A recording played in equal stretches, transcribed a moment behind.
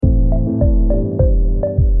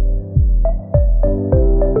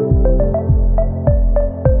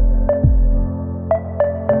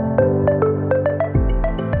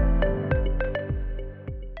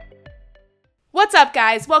up,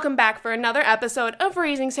 guys? Welcome back for another episode of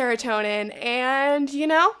Raising Serotonin. And,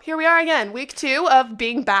 here we are again, week 2 of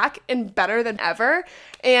being back and better than ever.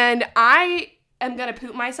 And I am going to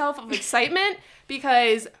poop myself of excitement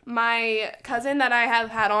because my cousin that I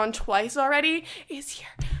have had on twice already is here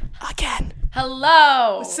again.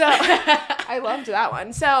 Hello! So, I loved that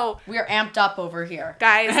one. So, we're amped up over here.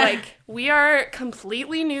 Guys, we are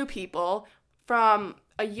completely new people from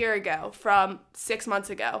a year ago, from 6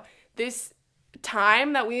 months ago. This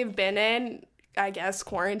time that we've been in, I guess,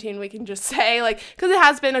 quarantine, we can just say, because it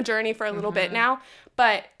has been a journey for a little bit now.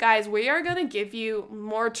 But, guys, we are going to give you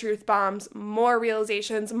more truth bombs, more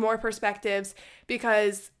realizations, more perspectives,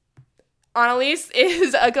 because Annalise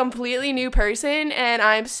is a completely new person, and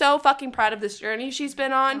I'm so fucking proud of this journey she's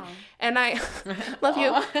been on, and I love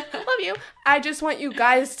you, love you. I just want you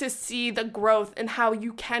guys to see the growth and how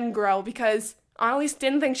you can grow, because Annalise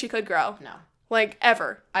didn't think she could grow. No.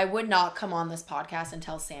 Ever. I would not come on this podcast and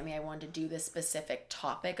tell Sammy I wanted to do this specific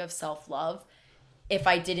topic of self-love if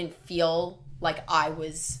I didn't feel like I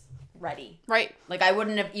was ready. Right. I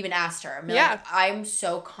wouldn't have even asked her. I'm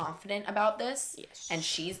so confident about this. Yes.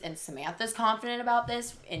 And Samantha's confident about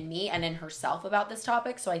this, in me and in herself about this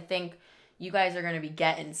topic. So I think you guys are going to be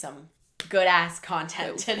getting some good-ass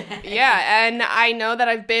content today. Yeah, and I know that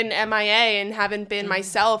I've been MIA and haven't been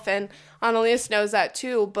myself, and Annalise knows that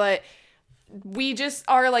too, but we just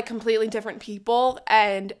are completely different people,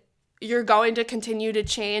 and you're going to continue to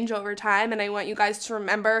change over time, and I want you guys to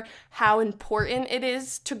remember how important it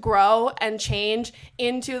is to grow and change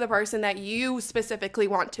into the person that you specifically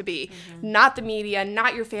want to be. Not the media,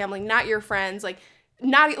 not your family, not your friends. I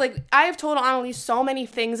have told Annalise so many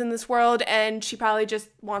things in this world, and she probably just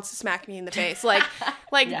wants to smack me in the face.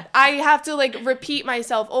 Yeah. I have to repeat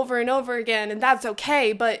myself over and over again, and that's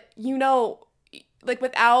okay, but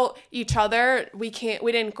without each other, we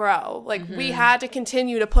didn't grow. We had to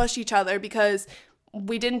continue to push each other because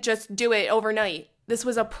we didn't just do it overnight. This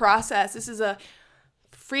was a process. This is a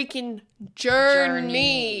freaking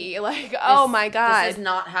journey. Oh my God. This does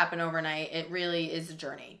not happen overnight. It really is a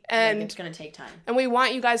journey. And it's going to take time. And we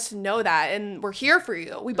want you guys to know that. And we're here for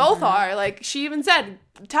you. We both are. She even said,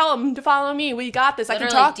 tell them to follow me. We got this. Literally,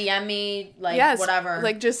 I can talk. DM me, yes,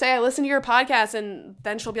 whatever. Just say, I listen to your podcast. And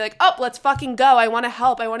then she'll be like, oh, let's fucking go. I want to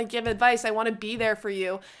help. I want to give advice. I want to be there for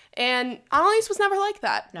you. And Annalise was never like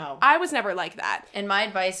that. No. I was never like that. And my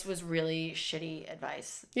advice was really shitty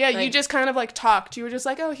advice. Yeah, you just kind of talked. You were just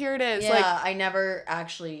oh, here it is. Yeah, I never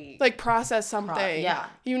actually process something. Yeah.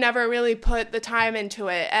 You never really put the time into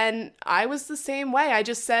it. And I was the same way. I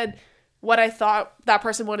just said what I thought that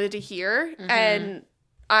person wanted to hear. And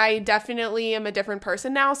I definitely am a different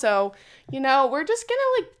person now. So, we're just going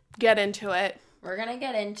to get into it. We're going to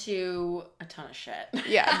get into a ton of shit.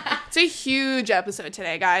 Yeah. It's a huge episode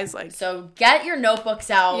today, guys. So get your notebooks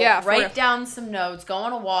out. Yeah, write down some notes. Go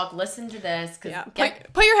on a walk. Listen to this. Yeah.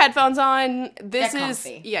 Put your headphones on. Get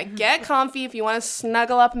comfy. Get comfy. If you want to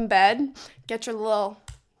snuggle up in bed, get your little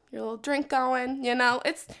drink going. We can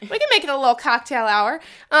make it a little cocktail hour.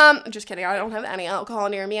 Just kidding. I don't have any alcohol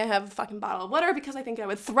near me. I have a fucking bottle of water because I think I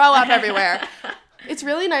would throw up everywhere. It's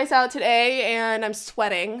really nice out today, and I'm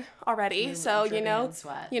sweating already. So,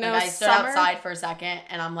 sweat. summer. I stood outside for a second,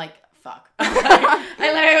 and I'm like, fuck. I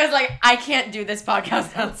literally was like, I can't do this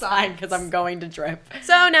podcast outside because I'm going to drip.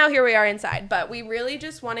 So now here we are inside, but we really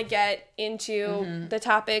just want to get into the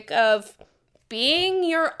topic of being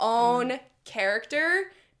your own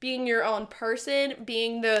character, being your own person,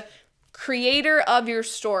 being the creator of your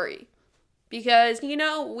story. Because,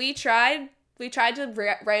 we tried to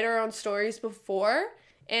write our own stories before,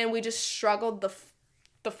 and we just struggled the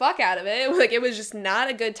fuck out of it. It was just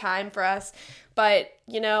not a good time for us. But,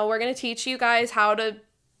 we're going to teach you guys how to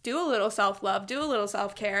do a little self-love, do a little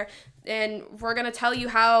self-care, and we're going to tell you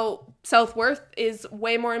how self-worth is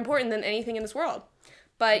way more important than anything in this world.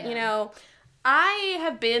 But, I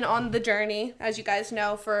have been on the journey, as you guys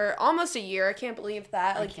know, for almost a year. I can't believe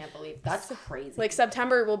that. I can't believe that's crazy.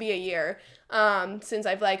 September will be a year since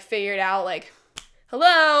I've figured out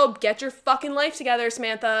hello, get your fucking life together,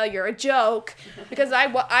 Samantha. You're a joke. Because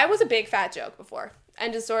I was a big fat joke before.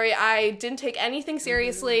 End of story. I didn't take anything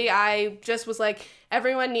seriously. I just was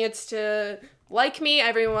everyone needs to like me.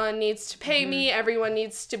 Everyone needs to pay me. Everyone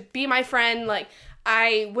needs to be my friend.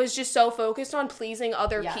 I was just so focused on pleasing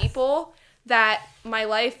other people that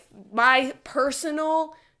my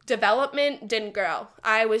personal development didn't grow.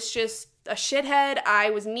 I was just a shithead. I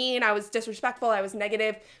was mean. I was disrespectful. I was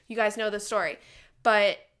negative. You guys know the story.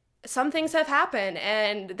 But some things have happened,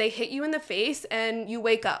 and they hit you in the face, and you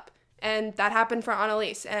wake up. And that happened for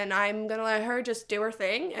Annalise, and I'm gonna let her just do her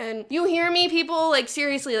thing. And you hear me, people?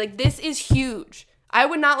 Seriously, this is huge. I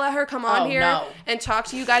would not let her come on here no. and talk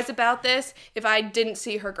to you guys about this if I didn't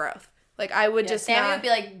see her growth. Like, I would just Sammy not... would be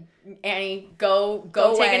like, Annie, go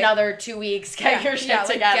take away. another 2 weeks, get your shit like,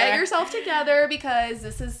 together. get yourself together, because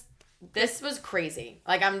This was crazy.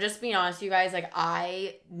 Like, I'm just being honest with you guys. Like,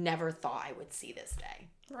 I never thought I would see this day.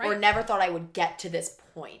 Right. Or never thought I would get to this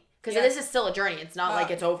point. Because this is still a journey. It's not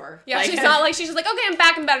like it's over. Yeah, like, she's not like, she's just like, okay, I'm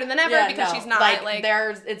back and better than ever, because she's not like...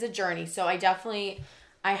 It's a journey. So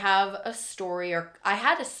I have a story, or I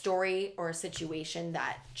had a story or a situation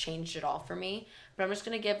that changed it all for me. But I'm just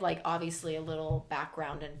going to give, like, obviously a little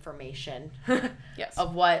background information yes.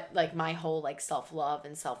 of what, like, my whole, like, self-love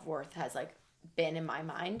and self-worth has, like, been in my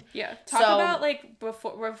mind. Yeah. Talk about, like,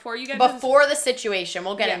 before you get before the situation.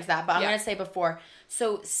 We'll get into that, but I'm going to say before.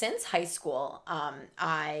 So since high school,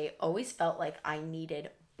 I always felt like I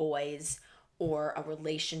needed boys or a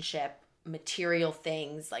relationship, material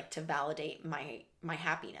things, like, to validate my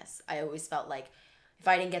happiness. I always felt like if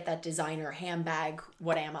I didn't get that designer handbag,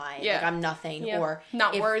 what am I? Yeah. Like, I'm nothing, or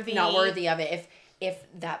not worthy of it. If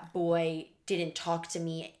that boy didn't talk to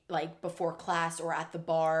me, like, before class or at the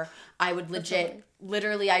bar, I would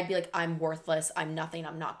literally, I'd be like, I'm worthless. I'm nothing.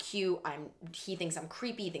 I'm not cute. He thinks I'm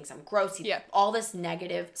creepy. He thinks I'm gross. All this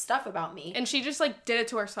negative stuff about me. And she just, like, did it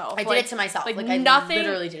to herself. I did it to myself. Like I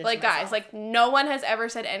literally did it to myself. Like, guys, like, no one has ever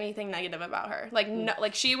said anything negative about her. Like, no,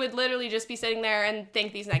 like, she would literally just be sitting there and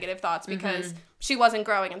think these negative thoughts because she wasn't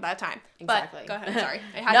growing at that time. Exactly. But, go ahead. I'm sorry.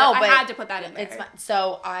 I had to put that in there. It's fine.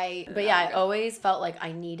 So, I always felt like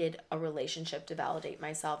I needed a relationship to validate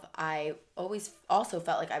myself. I always also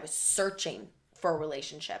felt like I was searching for a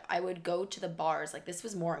relationship. I would go to the bars. Like, this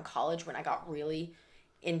was more in college when I got really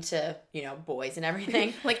into, boys and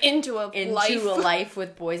everything. Like, into a life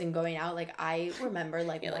with boys and going out. Like, I remember,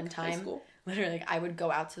 like, one time, literally, like, I would go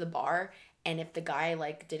out to the bar, and if the guy,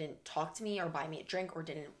 like, didn't talk to me or buy me a drink or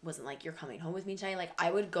wasn't like, you're coming home with me tonight, like, I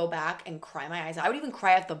would go back and cry my eyes out. I would even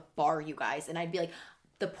cry at the bar, you guys, and I'd be like,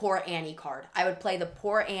 the poor Annie card. I would play the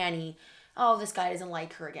poor Annie. Oh, this guy doesn't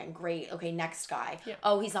like her again. Great. Okay, next guy. Yeah.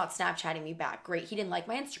 Oh, he's not Snapchatting me back. Great. He didn't like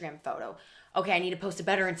my Instagram photo. Okay, I need to post a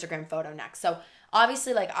better Instagram photo next. So,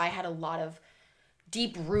 obviously, like, I had a lot of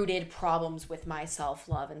deep-rooted problems with my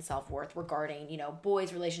self-love and self-worth regarding,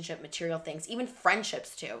 boys, relationship, material things, even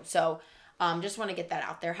friendships, too. So, just want to get that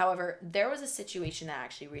out there. However, there was a situation that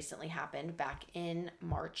actually recently happened back in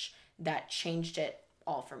March that changed it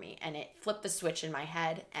all for me, and it flipped the switch in my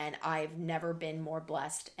head, and I've never been more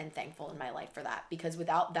blessed and thankful in my life for that, because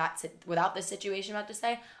without this situation I'm about to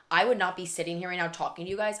say, I would not be sitting here right now talking to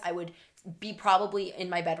you guys. I would be probably in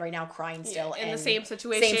my bed right now crying still in the same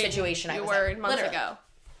situation I you was were in, months ago.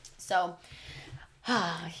 So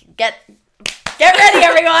Get ready,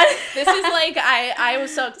 everyone. This is like, I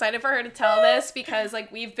was so excited for her to tell this, because,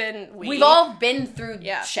 like, we've all been through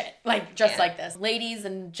shit, like, just like this. Ladies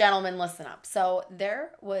and gentlemen, listen up. So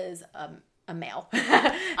there was a male.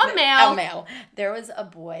 A male. There was a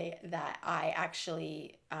boy that I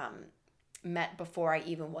actually met before I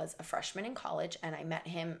even was a freshman in college, and I met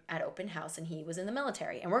him at open house, and he was in the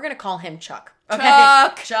military, and we're gonna call him Chuck. Okay?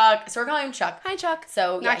 Chuck. So we're calling him Chuck. Hi, Chuck.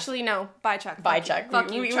 So actually, no. Bye, Chuck. Bye, Chuck.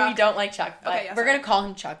 Fuck you, Chuck. We don't like Chuck, but okay, we're gonna call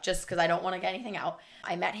him Chuck just because I don't want to get anything out.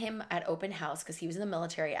 I met him at open house because he was in the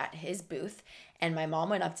military at his booth, and my mom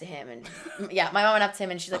went up to him, and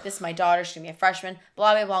she's like, "This is my daughter. She's gonna be a freshman."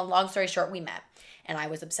 Blah blah blah. Long story short, we met. And I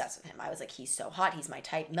was obsessed with him. I was like, he's so hot. He's my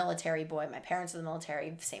type. Military boy. My parents are the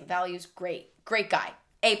military. Same values. Great guy.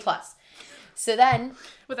 A+. So then...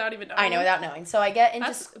 Without even knowing. I know, without knowing. So I get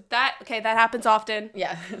into... That happens often.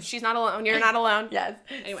 Yeah. She's not alone. You're not alone. Yes.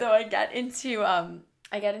 Anyway. So I get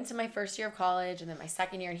into my first year of college and then my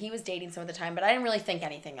second year, and he was dating some of the time, but I didn't really think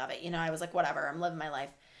anything of it. I was like, whatever. I'm living my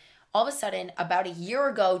life. All of a sudden, about a year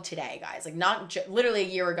ago today, guys, like literally a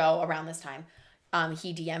year ago around this time,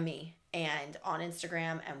 he DM'd me and on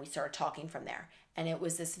Instagram, and we started talking from there. And it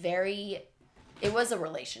was it was a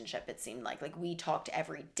relationship, it seemed like. Like, we talked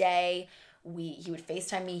every day. He would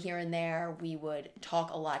FaceTime me here and there. We would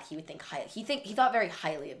talk a lot. He would he thought very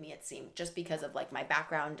highly of me, it seemed, just because of, like, my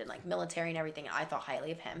background and, like, military and everything. I thought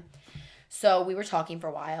highly of him. So we were talking for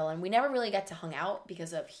a while, and we never really got to hang out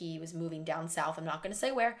because he was moving down south. I'm not going to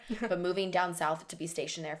say where, but moving down south to be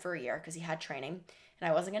stationed there for a year because he had training,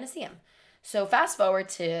 and I wasn't going to see him. So fast forward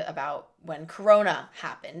to about when Corona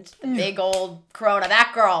happened. The big old Corona.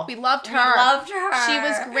 That girl. We loved her. She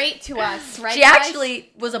was great to us, right? She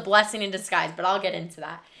actually was a blessing in disguise, but I'll get into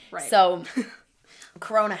that. Right. So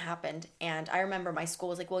Corona happened, and I remember my school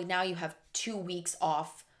was like, well, now you have 2 weeks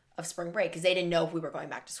off of spring break because they didn't know if we were going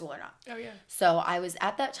back to school or not. Oh, yeah. So I was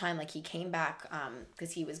at that time, like he came back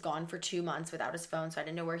because he was gone for 2 months without his phone. So I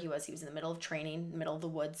didn't know where he was. He was in the middle of training, middle of the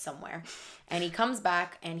woods somewhere. And he comes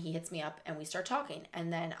back and he hits me up and we start talking.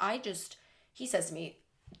 And then he says to me,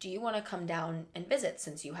 do you want to come down and visit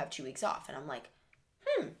since you have 2 weeks off? And I'm like,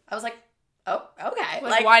 I was like, oh, okay.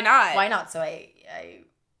 Like why not? Why not? So I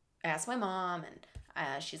asked my mom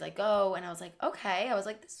and she's like, go. And I was like, okay. I was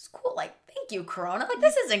like, this is cool. Like, thank you, Corona. Like,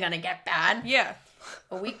 this isn't going to get bad. Yeah.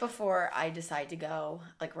 A week before I decide to go,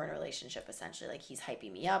 like, we're in a relationship, essentially. Like, he's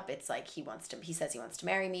hyping me up. It's like he says he wants to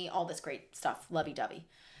marry me, all this great stuff, lovey-dovey.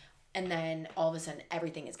 And then all of a sudden,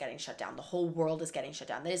 everything is getting shut down. The whole world is getting shut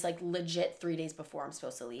down. That is like legit 3 days before I'm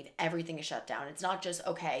supposed to leave. Everything is shut down. It's not just,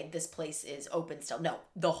 okay, this place is open still. No,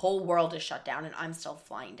 the whole world is shut down and I'm still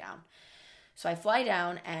flying down. So I fly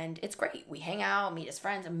down and it's great. We hang out, meet as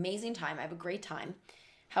friends, amazing time. I have a great time.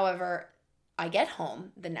 However, I get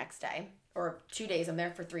home the next day, or 2 days. I'm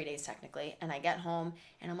there for 3 days technically. And I get home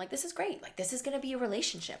and I'm like, this is great. Like, this is going to be a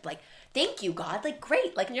relationship. Like, thank you, God. Like,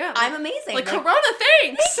 great. Like, yeah, I'm amazing. Like Corona,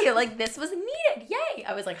 thanks. Thank you. Like, this was needed. Yay.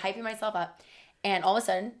 I was like hyping myself up. And all of a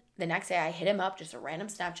sudden, the next day I hit him up, just a random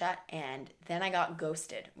Snapchat. And then I got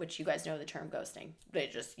ghosted, which you guys know the term ghosting.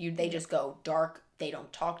 They just go dark. They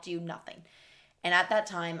don't talk to you, nothing. And at that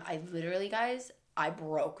time, I literally, guys, I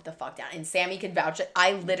broke the fuck down. And Sammy could vouch it.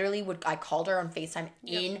 I called her on FaceTime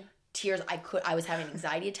in tears. I was having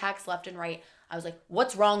anxiety attacks left and right. I was like,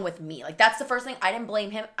 what's wrong with me? Like, that's the first thing. I didn't blame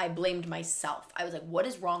him. I blamed myself. I was like, what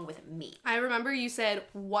is wrong with me? I remember you said,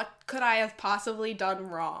 what could I have possibly done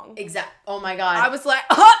wrong? Exactly. Oh my God. I was like,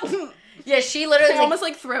 yeah, she literally almost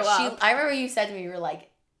like threw up. I remember you said to me, you were like,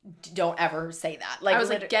 don't ever say that. Like, I was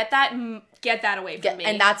like, get that away from me.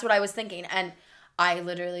 And that's what I was thinking. And I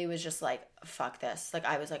literally was just like, fuck this. Like,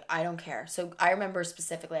 I was like, I don't care. So I remember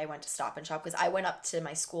specifically I went to Stop and Shop because I went up to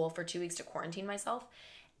my school for 2 weeks to quarantine myself.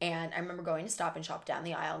 And I remember going to Stop and Shop down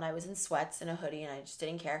the aisle and I was in sweats and a hoodie and I just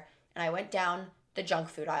didn't care. And I went down the junk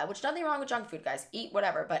food aisle, which nothing wrong with junk food, guys. Eat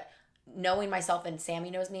whatever. But knowing myself, and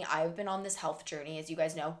Sammy knows me, I've been on this health journey, as you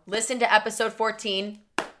guys know. Listen to episode 14.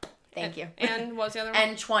 Thank you. And what was the other one?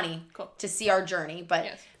 And 20. Cool. To see our journey.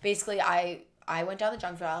 But basically I went down the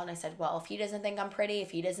junk food aisle and I said, well, if he doesn't think I'm pretty, if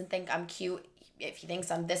he doesn't think I'm cute, if he thinks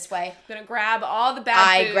I'm this way, I'm going to grab all the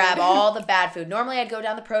bad food. I grab all the bad food. Normally I'd go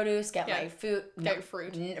down the produce, get my food. Get your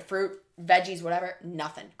fruit. Fruit, veggies, whatever.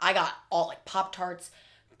 Nothing. I got all like Pop-Tarts,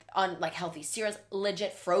 like healthy cereals,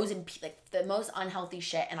 legit frozen, like the most unhealthy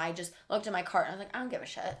shit. And I just looked at my cart and I was like, I don't give a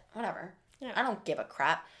shit. Whatever. Yeah. I don't give a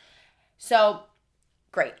crap. So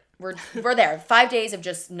great. We're there. 5 days of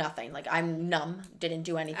just nothing. Like, I'm numb. Didn't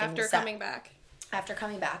do anything. After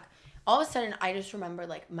coming back, all of a sudden, I just remember,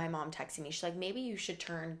 like, my mom texting me. She's like, maybe you should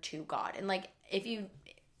turn to God. And, like,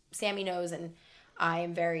 Sammy knows, and I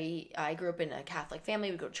grew up in a Catholic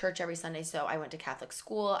family. We go to church every Sunday, so I went to Catholic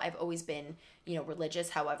school. I've always been,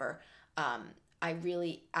 religious. However, I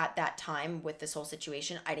really, at that time with this whole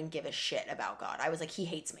situation, I didn't give a shit about God. I was like, he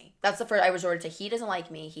hates me. That's the first I resorted to. He doesn't like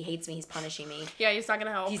me. He hates me. He's punishing me. Yeah, he's not going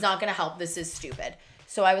to help. He's not going to help. This is stupid.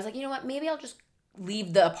 So I was like, you know what? Maybe I'll just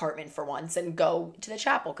leave the apartment for once and go to the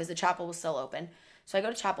chapel because the chapel was still open. So I go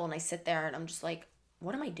to chapel and I sit there and I'm just like,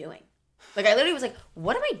 what am I doing? Like, I literally was like,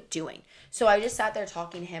 what am I doing? So I just sat there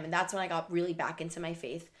talking to him, and that's when I got really back into my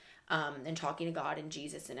faith. And talking to God and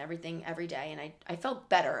Jesus and everything every day. And I felt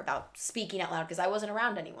better about speaking out loud because I wasn't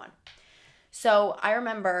around anyone. So I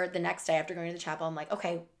remember the next day after going to the chapel, I'm like,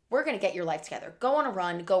 okay, we're going to get your life together. Go on a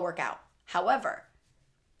run, go work out. However,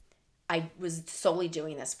 I was solely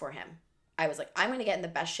doing this for him. I was like, I'm going to get in the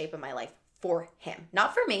best shape of my life for him,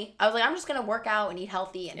 not for me. I was like, I'm just going to work out and eat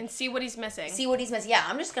healthy. And see what he's missing. Yeah,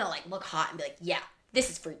 I'm just going to like look hot and be like, yeah. This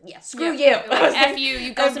is for, screw you. Like, F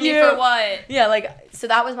you go to me for what? Yeah, like, so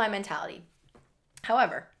that was my mentality.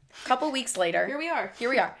 However, a couple weeks later. Here we are.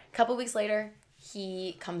 A couple weeks later,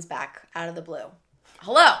 he comes back out of the blue.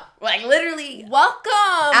 Hello. Like, literally. Welcome.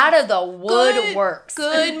 Out of the woodworks.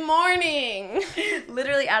 Good morning.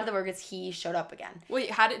 Literally out of the woodworks, he showed up again. Wait,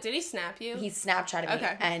 did he snap you? He Snapchatted me.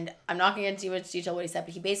 Okay. And I'm not going to get into too much detail what he said,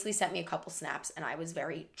 but he basically sent me a couple snaps, and I was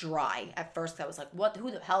very dry. At first, I was like, what? Who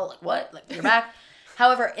the hell? Like, what? Like, you're back?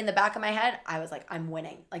 However, in the back of my head, I was like, I'm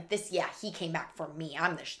winning. Like, this, he came back for me.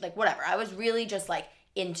 I'm like, whatever. I was really just, like,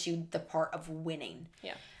 into the part of winning.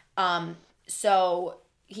 Yeah. So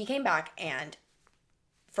he came back, and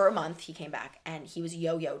for a month, he came back, and he was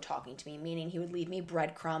yo-yo talking to me, meaning he would leave me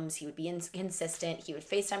breadcrumbs. He would be inconsistent. He would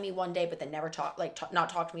FaceTime me one day, but then never not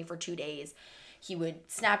talk to me for 2 days. He would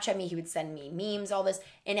Snapchat me. He would send me memes, all this.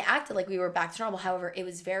 And it acted like we were back to normal. However, it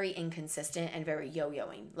was very inconsistent and very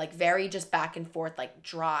yo-yoing. Like, very just back and forth, like,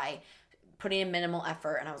 dry, putting in minimal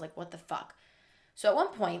effort. And I was like, what the fuck? So at one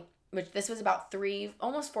point, which this was about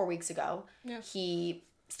almost 4 weeks ago, he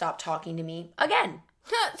stopped talking to me again.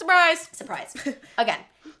 Surprise. Again.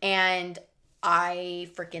 And I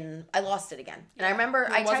lost it again. And I remember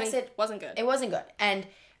I texted. Wasn't good. It wasn't good. And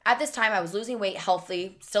at this time, I was losing weight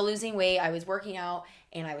healthy, still losing weight. I was working out,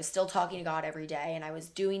 and I was still talking to God every day, and I was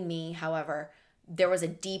doing me. However, there was a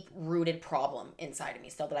deep-rooted problem inside of me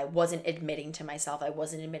still that I wasn't admitting to myself. I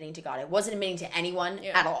wasn't admitting to God. I wasn't admitting to anyone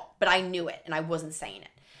at all. But I knew it, and I wasn't saying it.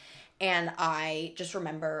 And I just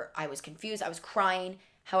remember I was confused. I was crying.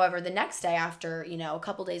 However, the next day after, a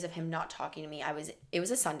couple days of him not talking to me, it was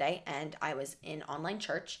a Sunday, and I was in online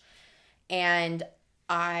church, and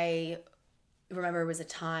I remember it was a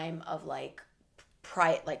time of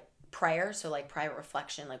prayer, so like private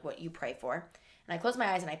reflection, like what you pray for. And I closed my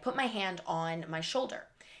eyes and I put my hand on my shoulder.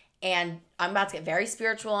 And I'm about to get very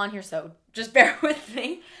spiritual on here, so just bear with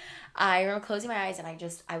me. I remember closing my eyes and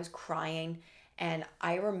I was crying. And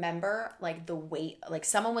I remember like the weight, like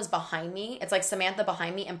someone was behind me. It's like Samantha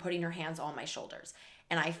behind me and putting her hands on my shoulders.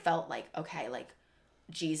 And I felt like, okay, like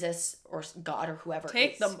Jesus or God or whoever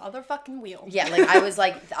take the motherfucking wheel. Yeah,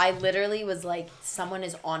 I literally was like, someone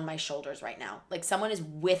is on my shoulders right now. Like someone is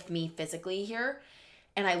with me physically here.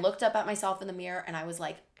 And I looked up at myself in the mirror and I was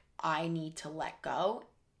like, I need to let go.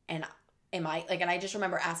 And and I just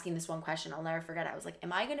remember asking this one question. I'll never forget. I was like,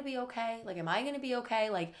 am I going to be okay? Like, am I going to be okay?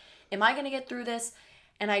 Like, am I going to get through this?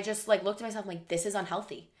 And I just like looked at myself like, this is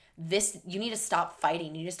unhealthy. You need to stop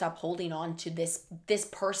fighting. You need to stop holding on to this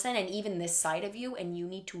person and even this side of you, and you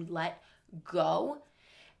need to let go.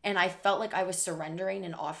 And I felt like I was surrendering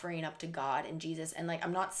and offering up to God and Jesus. And like,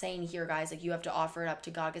 I'm not saying here, guys, like you have to offer it up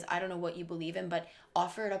to God because I don't know what you believe in, but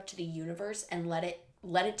offer it up to the universe and let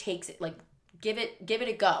it take it, like give it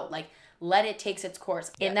a go. Like let it take its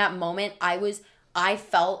course. Yeah. In that moment, I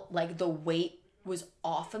felt like the weight was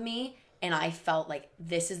off of me. And I felt like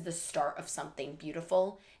this is the start of something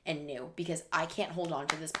beautiful and new because I can't hold on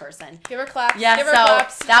to this person. Give her claps. Yeah, give her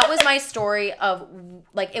claps. That was my story of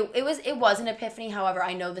like it was an epiphany. However,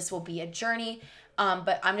 I know this will be a journey.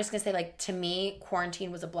 But I'm just gonna say like to me,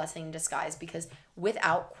 quarantine was a blessing in disguise because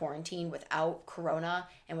without quarantine, without Corona,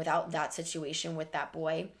 and without that situation with that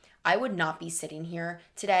boy, I would not be sitting here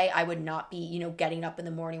today. I would not be, getting up in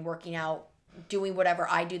the morning, working out, doing whatever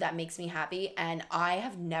I do that makes me happy. And I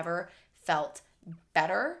have never felt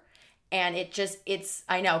better. And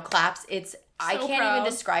I know, claps. I can't even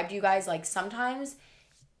describe to you guys, like sometimes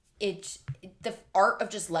it's the art of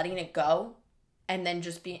just letting it go and then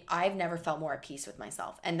just I've never felt more at peace with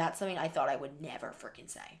myself. And that's something I thought I would never freaking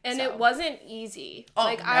say. And it wasn't easy. Oh,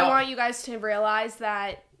 like, no. I want you guys to realize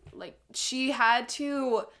that, like, she had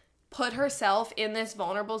to put herself in this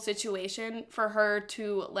vulnerable situation for her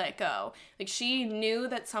to let go. Like, she knew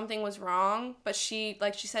that something was wrong, but she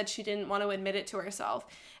said, she didn't want to admit it to herself.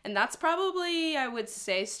 And that's probably, I would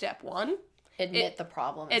say, step one. Admit the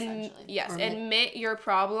problem, essentially. Yes, admit your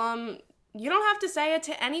problem. You don't have to say it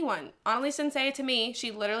to anyone. Annalise didn't say it to me.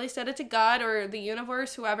 She literally said it to God or the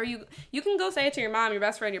universe, whoever you can go say it to your mom, your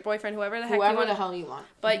best friend, your boyfriend, whoever the hell you want.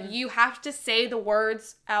 But you have to say the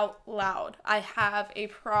words out loud. I have a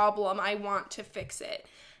problem. I want to fix it.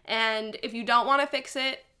 And if you don't want to fix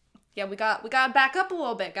it, yeah, we got to back up a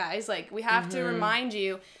little bit, guys. Like, we have to remind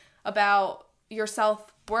you about your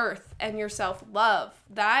self-worth and your self-love.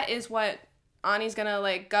 That is what Ani's going to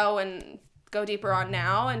like go deeper on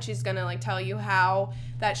now, and she's gonna like tell you how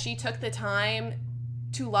that she took the time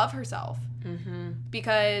to love herself.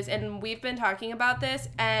 Because, and we've been talking about this,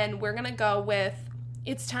 and we're gonna go with,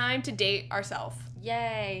 it's time to date ourselves.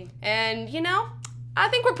 Yay. And I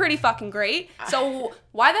think we're pretty fucking great. So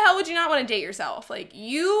why the hell would you not want to date yourself? Like,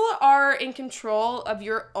 you are in control of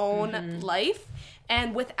your own life,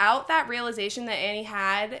 and without that realization that Annie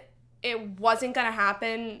had, it wasn't gonna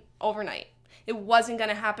happen overnight. It wasn't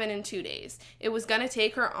going to happen in 2 days. It was going to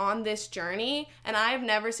take her on this journey. And I've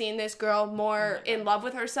never seen this girl more in love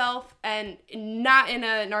with herself, and not in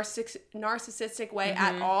a narcissistic way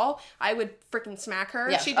at all. I would freaking smack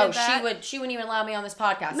her. Yeah. She did that. She wouldn't even allow me on this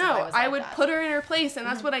podcast. No, I would put her in her place. And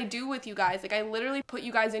that's what I do with you guys. Like, I literally put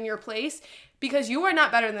you guys in your place because you are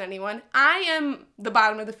not better than anyone. I am the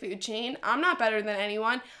bottom of the food chain. I'm not better than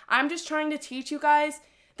anyone. I'm just trying to teach you guys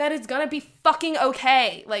that it's gonna be fucking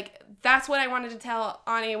okay. Like, that's what I wanted to tell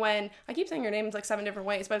Ani when I keep saying your names like 7 different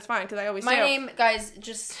ways, but it's fine because I always My name, guys,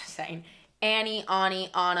 just saying. Annie, Ani,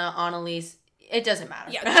 Anna, Annalise. It doesn't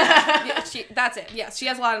matter. Yeah, that's it. Yes, she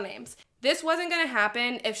has a lot of names. This wasn't gonna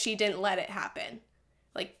happen if she didn't let it happen.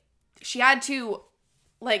 Like, she had to,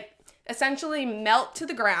 like, essentially melt to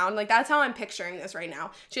the ground. Like, that's how I'm picturing this right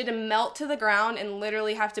now. She had to melt to the ground and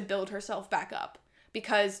literally have to build herself back up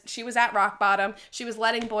because she was at rock bottom. She was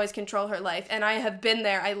letting boys control her life, and I have been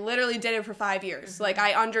there. I literally did it for 5 years. Like,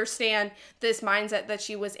 I understand this mindset that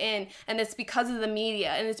she was in, and it's because of the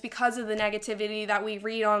media, and it's because of the negativity that we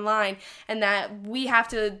read online, and that we have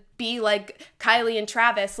to be like Kylie and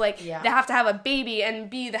Travis, like, they have to have a baby and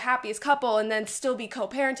be the happiest couple and then still be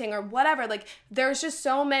co-parenting or whatever. Like, there's just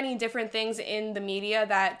so many different things in the media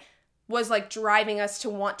that was like driving us to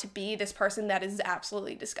want to be this person that is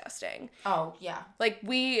absolutely disgusting. Oh, yeah. Like,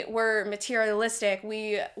 we were materialistic,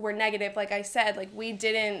 we were negative, like I said, like, we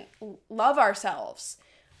didn't love ourselves.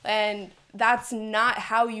 And that's not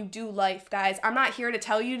how you do life, guys. I'm not here to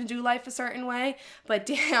tell you to do life a certain way, but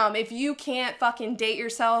damn, if you can't fucking date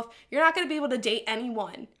yourself, you're not going to be able to date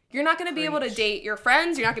anyone. You're not going to be able to date your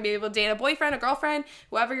friends. You're not going to be able to date a boyfriend, a girlfriend,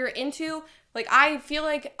 whoever you're into. Like, I feel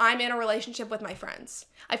like I'm in a relationship with my friends.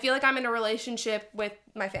 I feel like I'm in a relationship with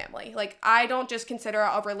my family. Like, I don't just consider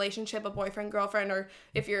a relationship a boyfriend, girlfriend, or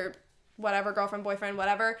if you're whatever, girlfriend, boyfriend,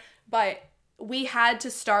 whatever. But we had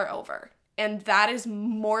to start over. And that is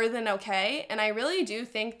more than okay. And I really do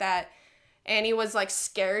think that Annie was, like,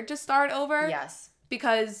 scared to start over. Yes.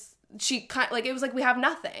 Because she, like, it was like we have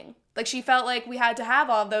nothing. Like, she felt like we had to have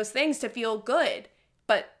all of those things to feel good.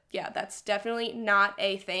 But, yeah, that's definitely not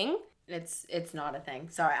a thing. It's not a thing.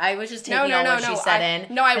 Sorry, I was just taking all what she said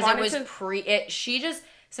in. No, I wanted to...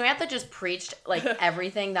 Samantha just preached, like,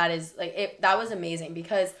 everything that is, like, that was amazing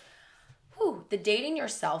because, the dating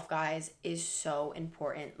yourself, guys, is so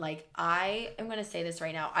important. Like, I am going to say this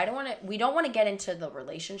right now. We don't want to get into the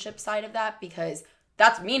relationship side of that because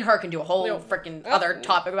that's, me and her can do a whole freaking other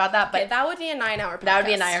topic about that. But that would be a 9-hour podcast. That would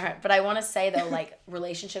be a 9-hour. But I want to say, though, like,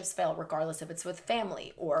 relationships fail regardless if it's with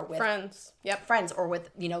family or with friends. Yep. Friends or with,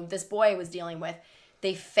 this boy I was dealing with.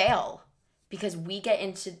 They fail because we get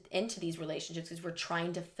into these relationships because we're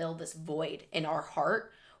trying to fill this void in our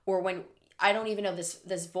heart. Or when, I don't even know,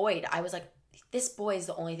 this void, I was like, this boy is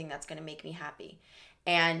the only thing that's going to make me happy.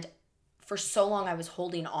 And for so long, I was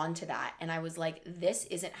holding on to that. And I was like, this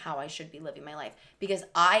isn't how I should be living my life. Because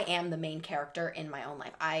I am the main character in my own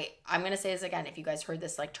life. I'm going to say this again. If you guys heard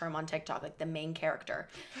this, like, term on TikTok, like, the main character.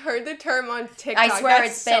 Heard the term on TikTok. I swear,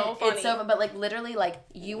 that's so funny. It's so, but, like, literally, like,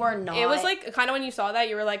 you are not. It was, like, kind of when you saw that,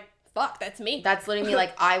 you were like, fuck, that's me. That's literally me.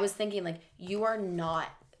 Like, I was thinking, like, you are not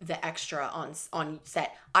the extra on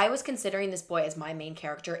set. I was considering this boy as my main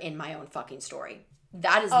character in my own fucking story.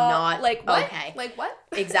 That is not like what? Okay. Like what?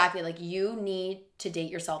 Exactly. Like, you need to date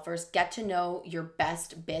yourself first. Get to know your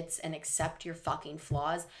best bits and accept your fucking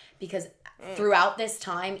flaws. Because throughout this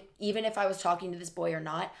time, even if I was talking to this boy or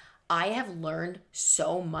not, I have learned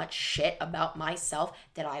so much shit about myself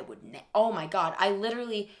that I would oh my God. I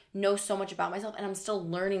literally know so much about myself and I'm still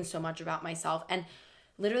learning so much about myself. And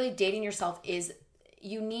literally dating yourself is,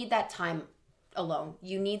 you need that time alone.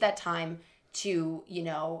 You need that time to,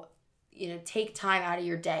 take time out of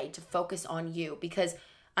your day to focus on you. Because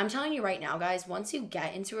I'm telling you right now, guys, once you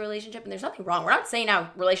get into a relationship, and there's nothing wrong. We're not saying how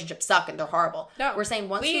relationships suck and they're horrible. No. We're saying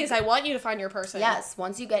I want you to find your person. Yes.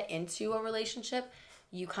 Once you get into a relationship,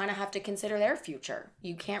 you kind of have to consider their future.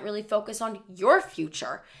 You can't really focus on your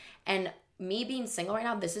future. And me being single right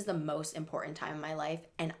now, this is the most important time in my life.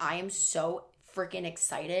 And I am so freaking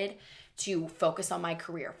excited to focus on my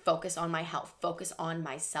career, focus on my health, focus on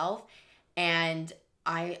myself. And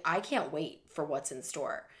I can't wait for what's in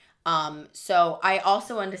store. So I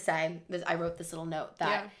also wanted to say, I wrote this little note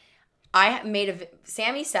that I made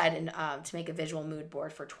Sammy said to make a visual mood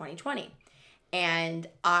board for 2020. And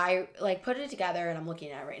I put it together, and I'm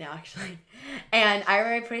looking at it right now actually. And I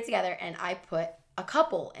already put it together and I put a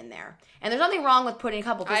couple in there. And there's nothing wrong with putting a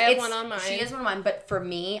couple. I have one on mine. She has one on mine, but for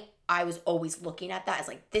me, I was always looking at that as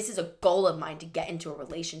like, this is a goal of mine to get into a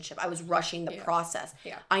relationship. I was rushing the process.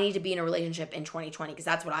 Yeah. I need to be in a relationship in 2020 because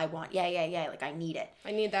that's what I want. Yeah. Like, I need it.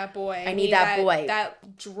 I need that boy. I need that boy.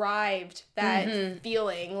 That drive, that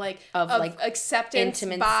feeling, of acceptance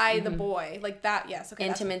intimacy by the boy. Like that, yes. Okay.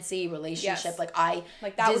 Intimacy, relationship. Yes. Like, I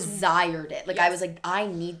desired it. Like, I was like, I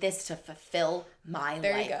need this to fulfill my life.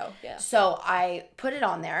 There you go. Yeah. So I put it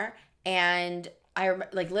on there, and I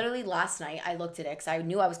literally last night I looked at it because I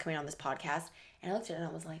knew I was coming on this podcast, and I looked at it and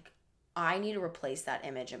I was like, I need to replace that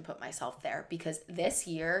image and put myself there, because this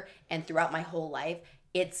year and throughout my whole life,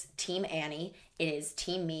 it's Team Annie, it is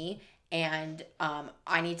Team me, and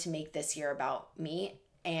I need to make this year about me,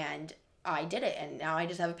 and I did it, and now I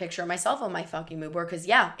just have a picture of myself on my fucking mood board because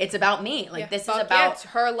it's about me. This is about it's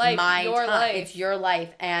her life, my your time. life. It's your life,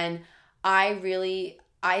 and I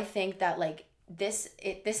think that this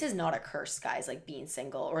is not a curse, guys, like being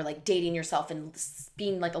single or like dating yourself and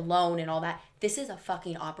being like alone and all that. This is a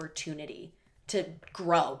fucking opportunity to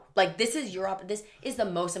grow. Like, this is the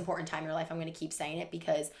most important time in your life. I'm going to keep saying it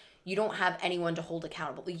because you don't have anyone to hold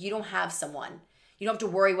accountable. You don't have someone. You don't have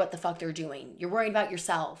to worry what the fuck they're doing. You're worrying about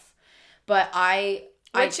yourself. But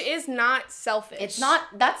which is not selfish. It's not,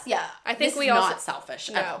 I think we also, not selfish.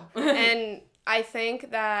 No. And I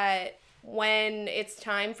think that when it's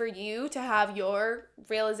time for you to have your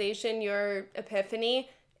realization, your epiphany,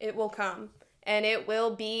 it will come. And it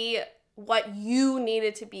will be what you need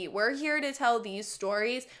it to be. We're here to tell these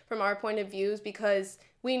stories from our point of views because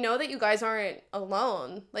we know that you guys aren't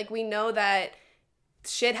alone. Like, we know that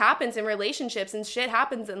shit happens in relationships and shit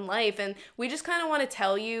happens in life. And we just kind of want to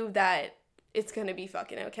tell you that it's going to be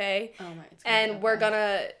fucking okay. Oh my, and we're going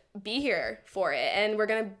to be here for it. And we're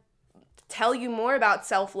going to tell you more about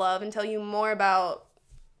self-love and tell you more about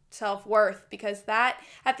self-worth, because that,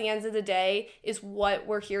 at the end of the day, is what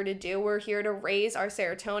we're here to do. We're here to raise our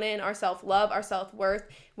serotonin, our self-love, our self-worth.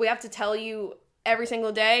 We have to tell you every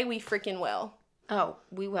single day, we freaking will. Oh,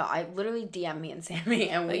 we will. I literally DM me and Sammy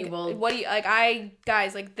and we will. What do you,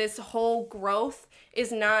 guys, this whole growth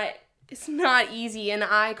is not, it's not easy, and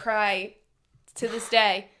I cry to this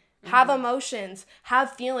day. Have emotions,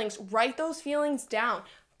 have feelings, write those feelings down.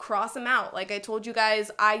 Cross them out. Like I told you guys,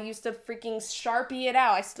 I used to freaking Sharpie it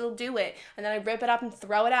out. I still do it. And then I rip it up and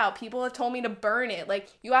throw it out. People have told me to burn it. Like,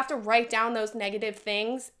 you have to write down those negative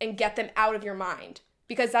things and get them out of your mind.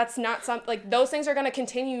 Because that's not something, like, those things are going to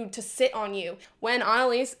continue to sit on you. When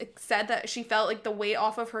Annalise said that she felt like the weight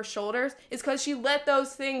off of her shoulders, it's because she let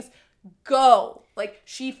those things go. Like,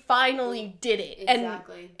 she finally did it.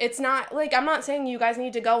 Exactly. And it's not, like, I'm not saying you guys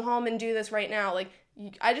need to go home and do this right now. Like,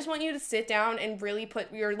 I just want you to sit down and really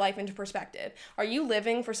put your life into perspective. Are you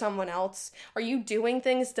living for someone else? Are you doing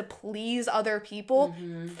things to please other people?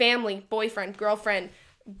 Family, boyfriend, girlfriend,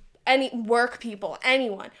 any work people,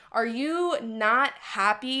 anyone. Are you not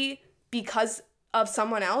happy because of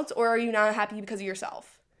someone else, or are you not happy because of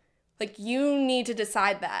yourself? Like, you need to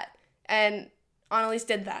decide that. And Annalise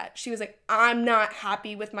did that. She was like, I'm not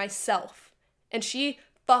happy with myself. And she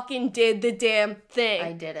fucking did the damn thing.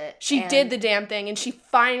 I did it. She did the damn thing, and she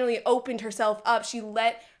finally opened herself up. She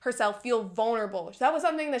let herself feel vulnerable. That was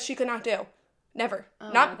something that she could not do. Never.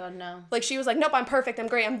 Oh my God, no. Like, she was like, nope, I'm perfect, I'm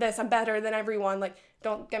great, I'm this, I'm better than everyone. Like,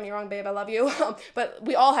 don't get me wrong, babe, I love you. But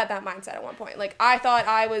we all had that mindset at one point. Like, I thought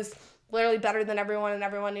I was literally better than everyone, and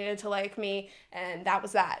everyone needed to like me, and that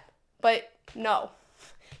was that. But no.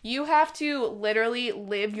 You have to literally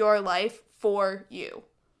live your life for you.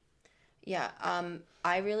 Yeah,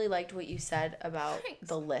 I really liked what you said about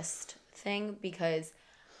the list thing, because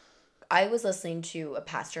I was listening to a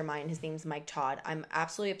pastor of mine. His name's Mike Todd. I'm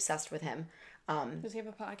absolutely obsessed with him. Does he have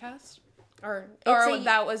a podcast? Or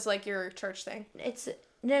that was like your church thing? It's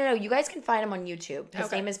no. You guys can find him on YouTube.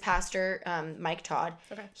 His name is Pastor Mike Todd.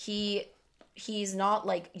 Okay. He's not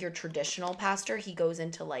like your traditional pastor. He goes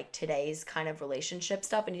into like today's kind of relationship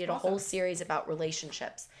stuff, and he did a whole series about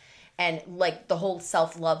relationships. And, like, the whole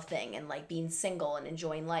self-love thing and, like, being single and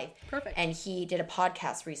enjoying life. Perfect. And he did a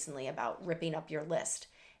podcast recently about ripping up your list.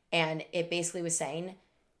 And it basically was saying,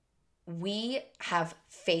 we have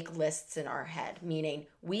fake lists in our head. Meaning,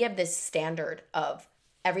 we have this standard of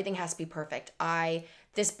everything has to be perfect.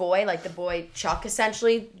 This boy, like the boy Chuck,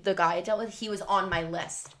 essentially, the guy I dealt with, he was on my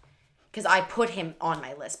list. Because I put him on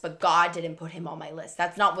my list. But God didn't put him on my list.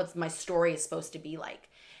 That's not what my story is supposed to be like.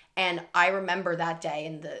 And I remember that day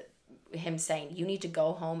and him saying, you need to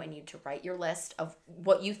go home and you need to write your list of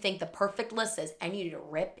what you think the perfect list is, and you need to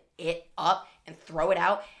rip it up and throw it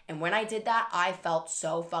out. And when I did that, I felt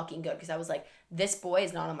so fucking good, because I was like, this boy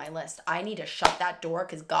is not on my list. I need to shut that door,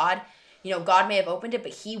 because God may have opened it,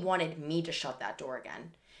 but he wanted me to shut that door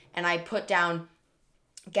again. And I put down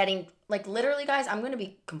getting, like, literally, guys, I'm going to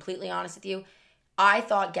be completely honest with you. I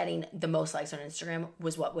thought getting the most likes on Instagram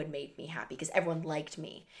was what would make me happy, because everyone liked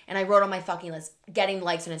me. And I wrote on my fucking list, getting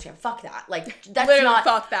likes on Instagram. Fuck that. Like, that's literally not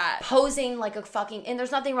fuck that. Posing like a fucking, and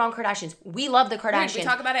there's nothing wrong with Kardashians. We love the Kardashians. We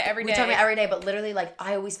talk about it every day. But literally, like,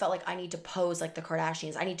 I always felt like I need to pose like the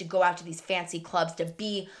Kardashians. I need to go out to these fancy clubs to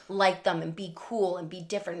be like them and be cool and be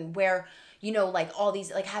different and wear, like, all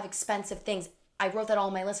these, like, have expensive things. I wrote that all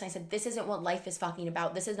on my list, and I said, this isn't what life is fucking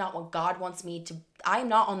about. This is not what God wants me to. I'm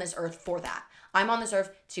not on this earth for that. I'm on this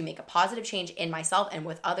earth to make a positive change in myself and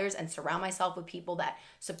with others, and surround myself with people that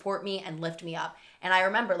support me and lift me up. And I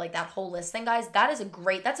remember, like, that whole list thing, guys, that's a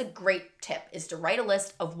great tip, is to write a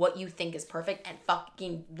list of what you think is perfect and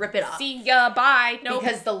fucking rip it up. See ya, bye. Nope.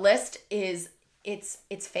 Because the list is, it's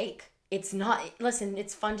fake. it's not, listen,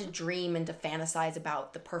 it's fun to dream and to fantasize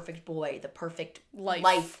about the perfect boy, the perfect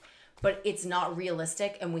life, but it's not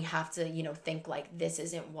realistic, and we have to, you know, think like, this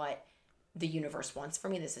isn't what the universe wants for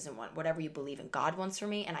me. This isn't what whatever you believe in God wants for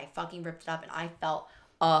me. And I fucking ripped it up, and I felt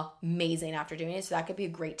amazing after doing it. So that could be a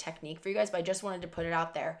great technique for you guys, but I just wanted to put it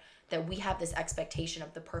out there that we have this expectation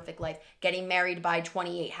of the perfect life, getting married by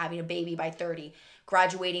 28, having a baby by 30,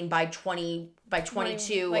 graduating by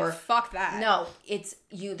 22, like, or fuck that. No, it's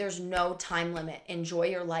you. There's no time limit. Enjoy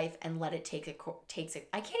your life and let it take it.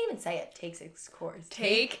 I can't even say it. Takes its course.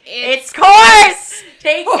 Take its course.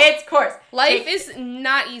 Take its course. Life is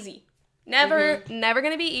not easy. Never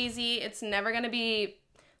gonna be easy. It's never gonna be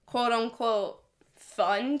quote unquote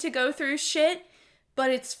fun to go through shit,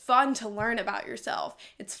 but it's fun to learn about yourself.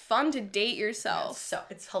 It's fun to date yourself. So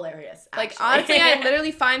it's hilarious. Like, honestly, I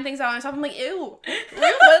literally find things out on myself. I'm like, ew,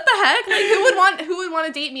 what the heck? Like, who would want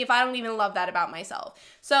to date me if I don't even love that about myself?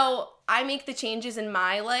 So I make the changes in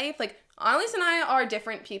my life. Like, Annalise and I are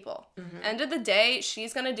different people. End of the day,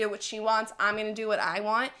 she's gonna do what she wants. I'm gonna do what I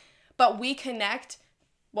want. But we connect.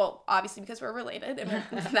 Well, obviously because we're related, and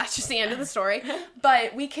that's just the end of the story.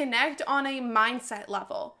 But we connect on a mindset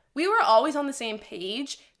level. We were always on the same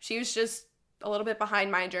page. She was just a little bit behind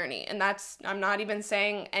my journey. And I'm not even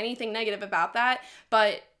saying anything negative about that.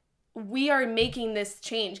 But we are making this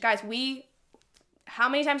change. Guys, how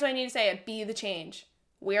many times do I need to say it? Be the change.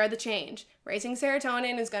 We are the change. Raising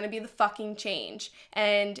serotonin is going to be the fucking change.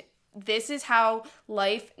 And this is how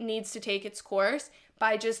life needs to take its course,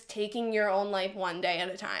 by just taking your own life one day at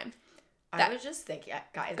a time. I was just thinking,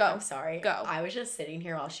 guys, I'm sorry. I was just sitting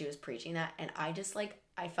here while she was preaching that, and I just, like,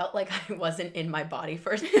 I felt like I wasn't in my body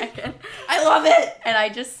for a second. I love it! And I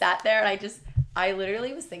just sat there, and I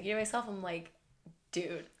literally was thinking to myself, I'm like,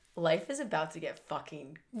 dude, life is about to get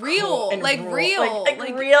fucking real. Cool and like, real.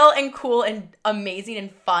 Like, real and cool and amazing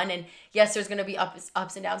and fun. And yes, there's going to be ups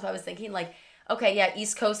and downs, but I was thinking, like, okay, yeah,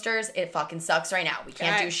 East Coasters, it fucking sucks right now. We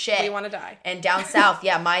can't do shit. We want to die. And down south,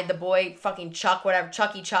 yeah, the boy fucking Chuck, whatever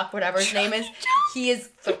his name is,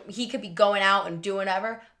 he could be going out and doing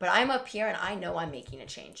whatever, but I'm up here and I know I'm making a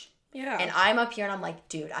change. Yeah. And I'm up here and I'm like,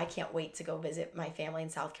 dude, I can't wait to go visit my family in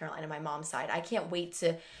South Carolina, my mom's side. I can't wait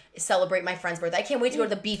to celebrate my friend's birthday. I can't wait to go to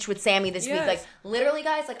the beach with Sammy this week. Like, literally,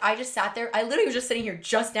 guys, like, I just sat there. I literally was just sitting here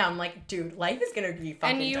just now. I'm like, dude, life is going to be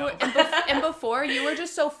fucking dope. And before, you were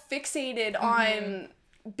just so fixated on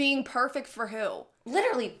being perfect for who?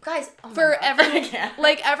 Literally, guys, for everyone,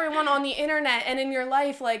 like, everyone on the internet and in your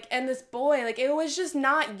life, like, and this boy, like, it was just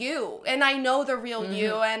not you. And I know the real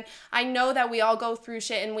you, and I know that we all go through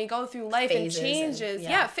shit, and we go through life phases and changes.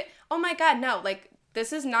 Oh my God, no, like,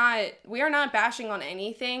 we are not bashing on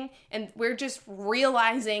anything, and we're just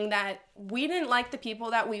realizing that we didn't like the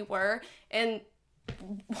people that we were, and,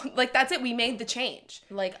 like, that's it, we made the change.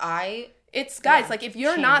 Like, like, if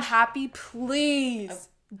you're not happy, please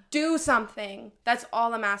do something. That's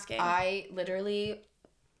all I'm asking. I literally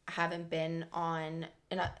haven't been on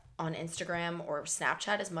Instagram or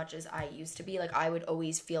Snapchat as much as I used to be. Like, I would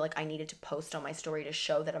always feel like I needed to post on my story to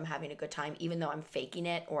show that I'm having a good time, even though I'm faking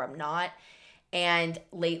it or I'm not. And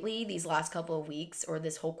lately, these last couple of weeks or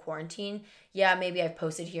this whole quarantine, yeah, maybe I've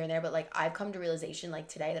posted here and there, but, like, I've come to realization, like,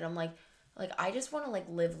 today that I'm like, I just want to, like,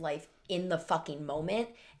 live life in the fucking moment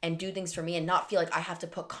and do things for me and not feel like I have to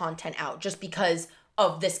put content out just because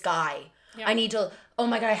of this guy. Yeah. I need to, oh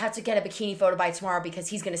my God, I have to get a bikini photo by tomorrow because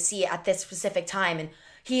he's going to see it at this specific time and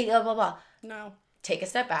he blah, blah, blah. No. Take a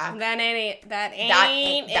step back. That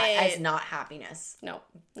is not happiness. No.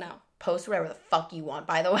 Post whatever the fuck you want,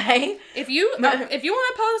 by the way. If you want to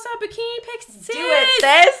post a bikini pic, sis, do it,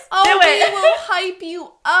 sis. Do it. We will hype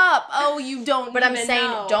you up. Oh, you don't. But I'm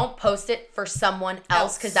saying, don't post it for someone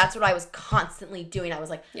else, because that's what I was constantly doing. I was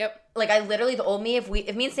like, yep. Like, I literally, the old me, if me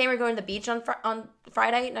and Sam were going to the beach on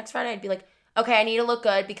Friday, next Friday, I'd be like, okay, I need to look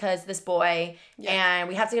good because this boy, and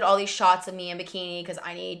we have to get all these shots of me in bikini because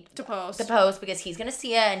I need to post because he's gonna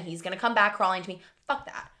see it and he's gonna come back crawling to me. Fuck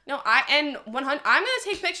that. No, I'm gonna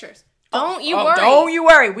take pictures. Don't you worry. Don't you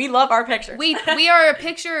worry. We love our pictures. We are a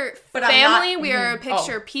picture family. We are a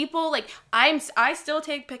picture people. Like, I still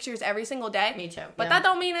take pictures every single day. Me too. But that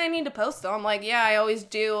don't mean I need to post them. Like, yeah, I always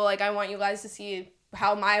do. Like, I want you guys to see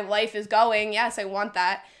how my life is going. Yes, I want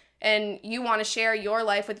that. And you want to share your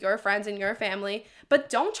life with your friends and your family. But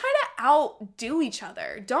don't try to outdo each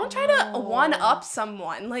other. Don't try to one-up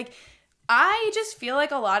someone. Like, I just feel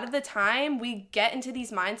like a lot of the time we get into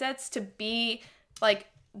these mindsets to be, like,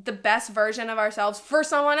 the best version of ourselves for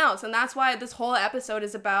someone else. And that's why this whole episode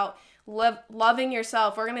is about loving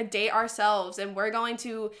yourself. We're going to date ourselves, and we're going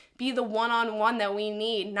to be the one-on-one that we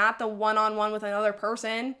need, not the one-on-one with another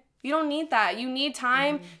person. You don't need that. You need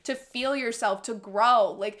time to feel yourself, to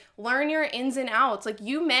grow, like learn your ins and outs. Like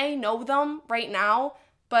you may know them right now,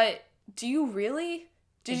 but do you really?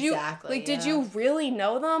 Did you really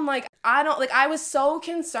know them? Like I was so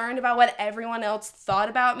concerned about what everyone else thought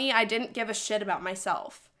about me. I didn't give a shit about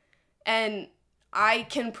myself. And I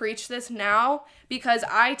can preach this now because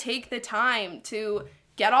I take the time to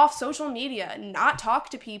get off social media, not talk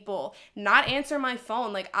to people, not answer my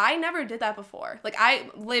phone. Like, I never did that before. Like, I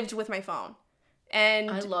lived with my phone.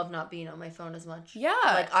 And I love not being on my phone as much. Yeah.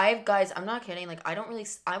 Like, I'm not kidding. Like, I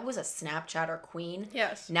was a Snapchatter queen.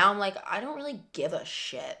 Yes. Now I'm like, I don't really give a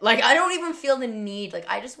shit. Like, I don't even feel the need. Like,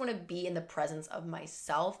 I just want to be in the presence of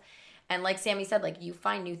myself. And like Sammy said, like, you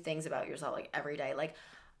find new things about yourself, like, every day. Like,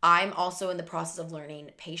 I'm also in the process of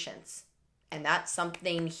learning patience. And that's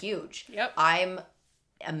something huge. Yep. I'm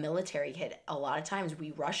a military kid. A lot of times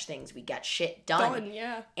we rush things, we get shit done.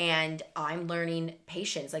 Yeah. And I'm learning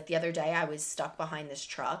patience. Like the other day I was stuck behind this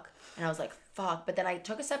truck and I was like, fuck. But then I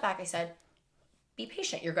took a step back. I said, be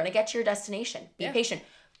patient. You're going to get to your destination. Be patient.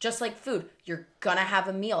 Just like food. You're going to have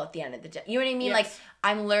a meal at the end of the day. You know what I mean? Yes. Like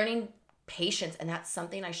I'm learning patience, and that's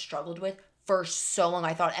something I struggled with for so long.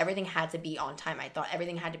 I thought everything had to be on time. I thought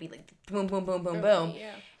everything had to be like boom, boom, boom, boom, boom.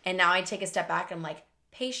 Yeah. And now I take a step back and I'm like,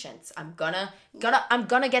 patience. I'm gonna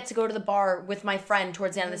get to go to the bar with my friend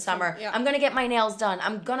towards the end of the summer. Yeah. I'm gonna get my nails done.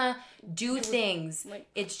 I'm gonna do things. Like,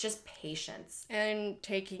 it's just patience. And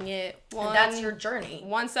taking it And that's your journey.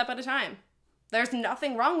 one step at a time. There's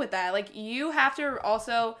nothing wrong with that. Like, you have to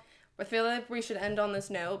also, I feel like we should end on this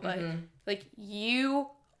note, but like, you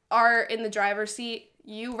are in the driver's seat.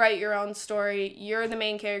 You write your own story. You're the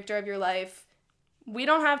main character of your life. We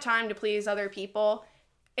don't have time to please other people.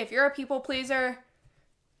 If you're a people pleaser,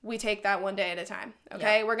 we take that one day at a time,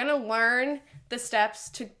 okay? Yeah. We're going to learn the steps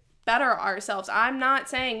to better ourselves. I'm not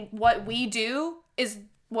saying what we do is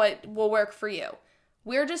what will work for you.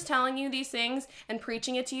 We're just telling you these things and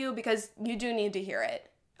preaching it to you because you do need to hear it.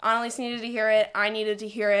 Annalise needed to hear it. I needed to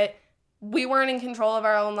hear it. We weren't in control of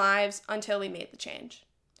our own lives until we made the change.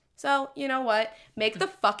 So, you know what? Make the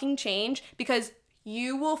fucking change because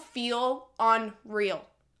you will feel unreal.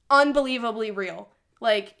 Unbelievably real.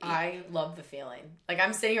 Like, I love the feeling. Like,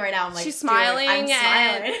 I'm sitting right now, I'm like, she's smiling. I'm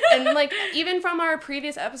smiling. and like, even from our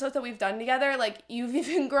previous episodes that we've done together, like, you've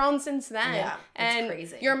even grown since then. Yeah, and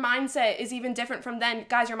crazy. Your mindset is even different from then.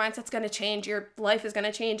 Guys, your mindset's going to change. Your life is going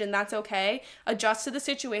to change, and that's okay. Adjust to the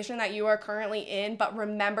situation that you are currently in, but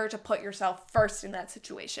remember to put yourself first in that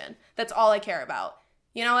situation. That's all I care about.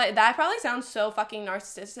 You know what? That probably sounds so fucking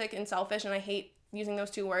narcissistic and selfish, and I hate using those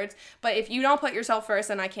two words, but if you don't put yourself first,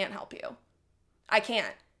 then I can't help you. I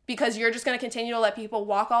can't, because you're just going to continue to let people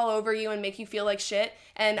walk all over you and make you feel like shit,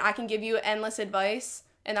 and I can give you endless advice,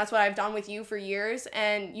 and that's what I've done with you for years,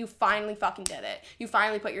 and you finally fucking did it. You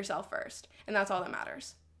finally put yourself first, and that's all that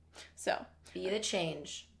matters. So, be the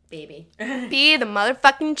change, baby. Be the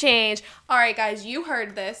motherfucking change. All right, guys, you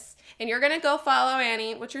heard this, and you're going to go follow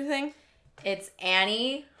Annie. What's your thing? It's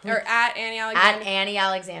Annie. Or at Annie Alexander. At Annie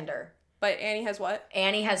Alexander. But Annie has what?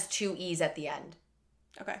 Annie has 2 E's at the end.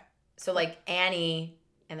 Okay. So, like, Annie,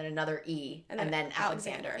 and then another E, and then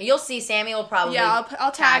Alexander. And Yeah, you'll see Sammy will probably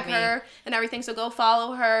I'll tag her and everything, so go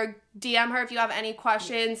follow her, DM her if you have any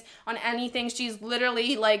questions on anything. She's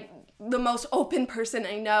literally, like, the most open person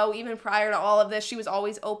I know. Even prior to all of this, she was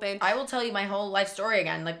always open. I will tell you my whole life story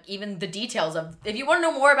again, like, even the details of, if you want to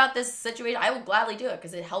know more about this situation, I will gladly do it,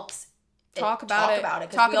 because it helps talk about it,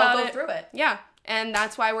 because we all go through it. Yeah. And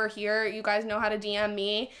that's why we're here. You guys know how to DM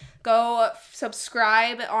me. Go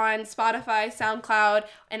subscribe on Spotify, SoundCloud,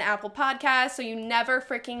 and Apple Podcasts so you never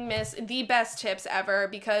freaking miss the best tips ever,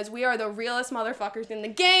 because we are the realest motherfuckers in the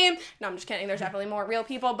game. No, I'm just kidding. There's definitely more real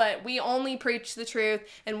people, but we only preach the truth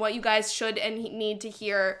and what you guys should and need to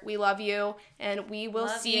hear. We love you, and we will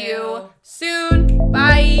see you soon.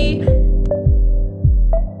 Bye.